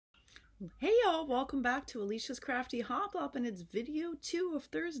Hey y'all, welcome back to Alicia's Crafty Hop Up, and it's video 2 of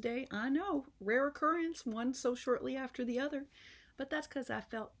Thursday. I know, rare occurrence, one so shortly after the other, but that's because I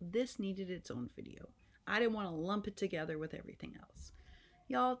felt this needed its own video. I didn't want to lump it together with everything else.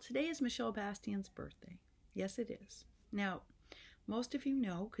 Y'all, today is Michelle Bastian's birthday. Yes, it is. Now, most of you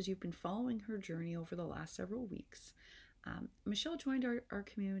know, because you've been following her journey over the last several weeks, Michelle joined our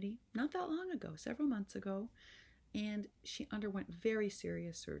community not that long ago, several months ago, and she underwent very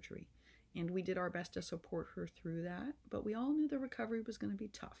serious surgery. And we did our best to support her through that, but we all knew the recovery was going to be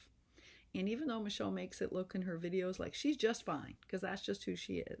tough. And even though Michelle makes it look in her videos like she's just fine, because that's just who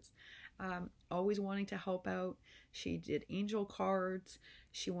she is, always wanting to help out. She did angel cards.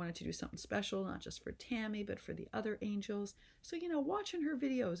 She wanted to do something special, not just for Tammy, but for the other angels. So, watching her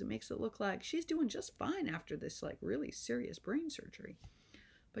videos, it makes it look like she's doing just fine after this really serious brain surgery.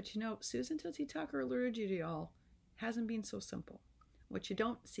 But Susan Tootsie Tucker alerted you to y'all, hasn't been so simple. What you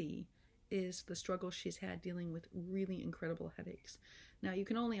don't see is the struggle she's had dealing with really incredible headaches. Now, you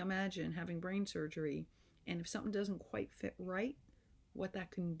can only imagine having brain surgery, and if something doesn't quite fit right, what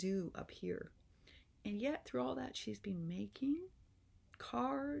that can do up here. And yet, through all that, she's been making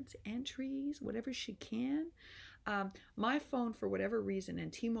cards, entries, whatever she can. My phone, for whatever reason,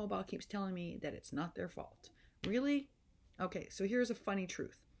 and T-Mobile keeps telling me that it's not their fault. Really? Okay, so here's a funny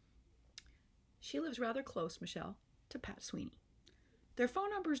truth. She lives rather close, Michelle, to Pat Sweeney. Their phone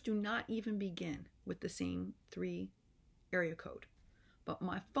numbers do not even begin with the same 3 area code, but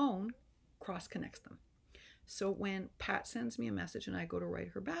my phone cross-connects them. So when Pat sends me a message and I go to write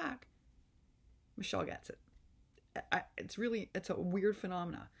her back, Michelle gets it. It's a weird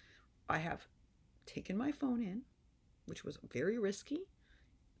phenomena. I have taken my phone in, which was very risky.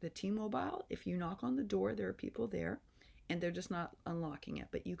 The T-Mobile, if you knock on the door, there are people there, and they're just not unlocking it,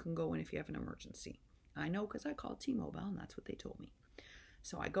 but you can go in if you have an emergency. I know because I called T-Mobile, and that's what they told me.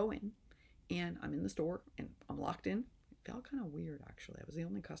 So I go in, and I'm in the store, and I'm locked in. It felt kind of weird, actually. I was the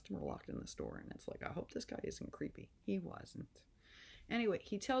only customer locked in the store, and it's like, I hope this guy isn't creepy. He wasn't. Anyway,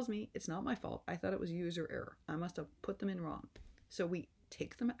 he tells me it's not my fault. I thought it was user error. I must have put them in wrong. So we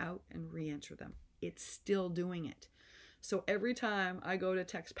take them out and re-enter them. It's still doing it. So every time I go to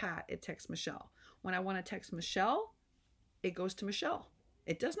text Pat, it texts Michelle. When I want to text Michelle, it goes to Michelle.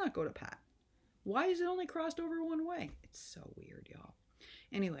 It does not go to Pat. Why is it only crossed over one way? It's so weird, y'all.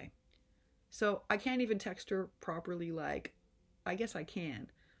 Anyway, so I can't even text her properly. I guess I can.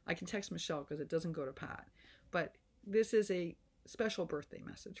 I can text Michelle because it doesn't go to Pat. But this is a special birthday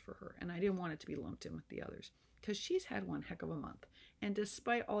message for her, and I didn't want it to be lumped in with the others because she's had one heck of a month. And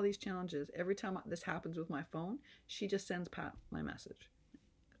despite all these challenges, every time this happens with my phone, she just sends Pat my message.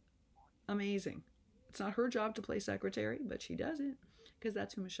 Amazing. It's not her job to play secretary, but she does it because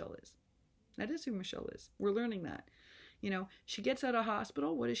that's who Michelle is. That is who Michelle is. We're learning that. She gets out of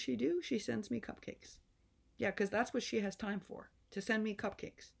hospital. What does she do? She sends me cupcakes. Yeah, because that's what she has time for, to send me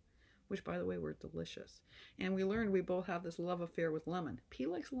cupcakes, which, by the way, were delicious. And we learned we both have this love affair with lemon. P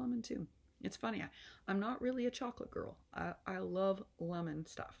likes lemon, too. It's funny. I'm not really a chocolate girl. I love lemon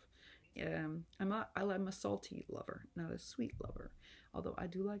stuff. I'm a salty lover, not a sweet lover. Although I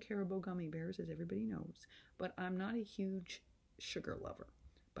do like Haribo gummy bears, as everybody knows. But I'm not a huge sugar lover.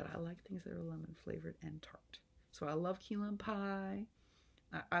 But I like things that are lemon flavored and tart. So I love key lime pie.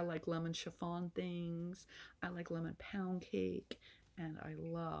 I like lemon chiffon things. I like lemon pound cake. And I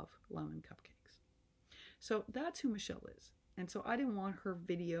love lemon cupcakes. So that's who Michelle is. And so I didn't want her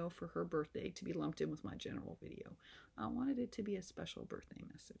video for her birthday to be lumped in with my general video. I wanted it to be a special birthday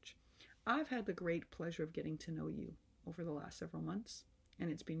message. I've had the great pleasure of getting to know you over the last several months. And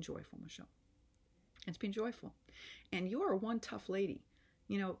it's been joyful, Michelle. It's been joyful. And you are one tough lady.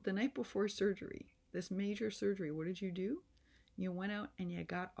 The night before surgery, this major surgery, what did you do? You went out and you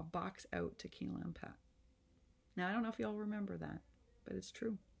got a box out to Kayla and Pat. Now, I don't know if y'all remember that, but it's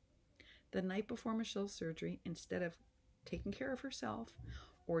true. The night before Michelle's surgery, instead of taking care of herself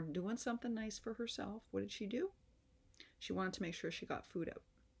or doing something nice for herself, what did she do? She wanted to make sure she got food out.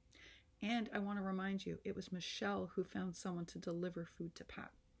 And I want to remind you, it was Michelle who found someone to deliver food to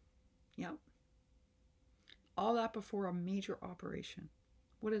Pat. Yep. All that before a major operation.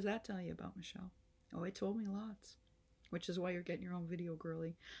 What does that tell you about Michelle? Oh, it told me lots, which is why you're getting your own video,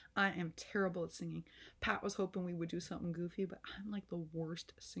 girly. I am terrible at singing. Pat was hoping we would do something goofy, but I'm like the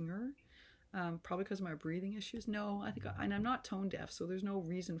worst singer, probably because of my breathing issues. No, and I'm not tone deaf, so there's no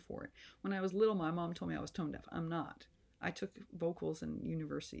reason for it. When I was little, my mom told me I was tone deaf. I'm not. I took vocals in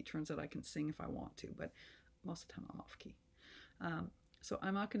university. Turns out I can sing if I want to, but most of the time I'm off key. So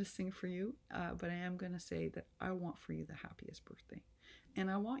I'm not going to sing for you, but I am going to say that I want for you the happiest birthday. And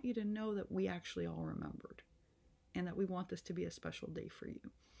I want you to know that we actually all remembered and that we want this to be a special day for you.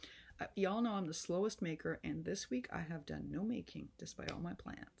 Y'all know I'm the slowest maker, and this week I have done no making despite all my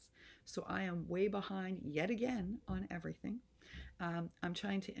plans. So I am way behind yet again on everything. I'm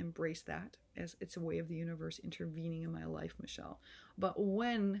trying to embrace that as it's a way of the universe intervening in my life, Michelle. But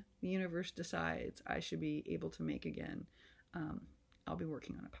when the universe decides I should be able to make again, I'll be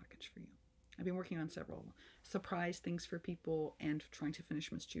working on a package for you. I've been working on several surprise things for people and trying to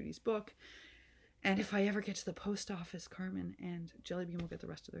finish Miss Judy's book. And if I ever get to the post office, Carmen and Jellybean will get the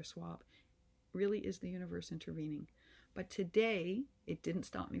rest of their swab. Really is the universe intervening. But today, it didn't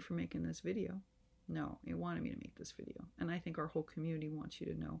stop me from making this video. No, it wanted me to make this video. And I think our whole community wants you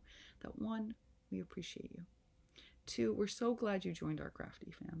to know that 1, we appreciate you. 2, we're so glad you joined our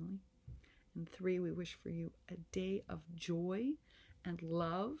crafty family. And 3, we wish for you a day of joy and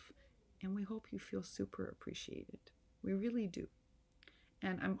love. And we hope you feel super appreciated. We really do.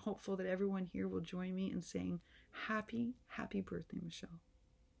 And I'm hopeful that everyone here will join me in saying happy, happy birthday, Michelle.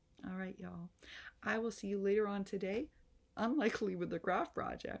 All right, y'all. I will see you later on today. Unlikely with the craft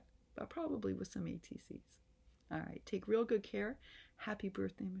project, but probably with some ATCs. All right. Take real good care. Happy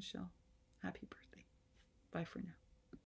birthday, Michelle. Happy birthday. Bye for now.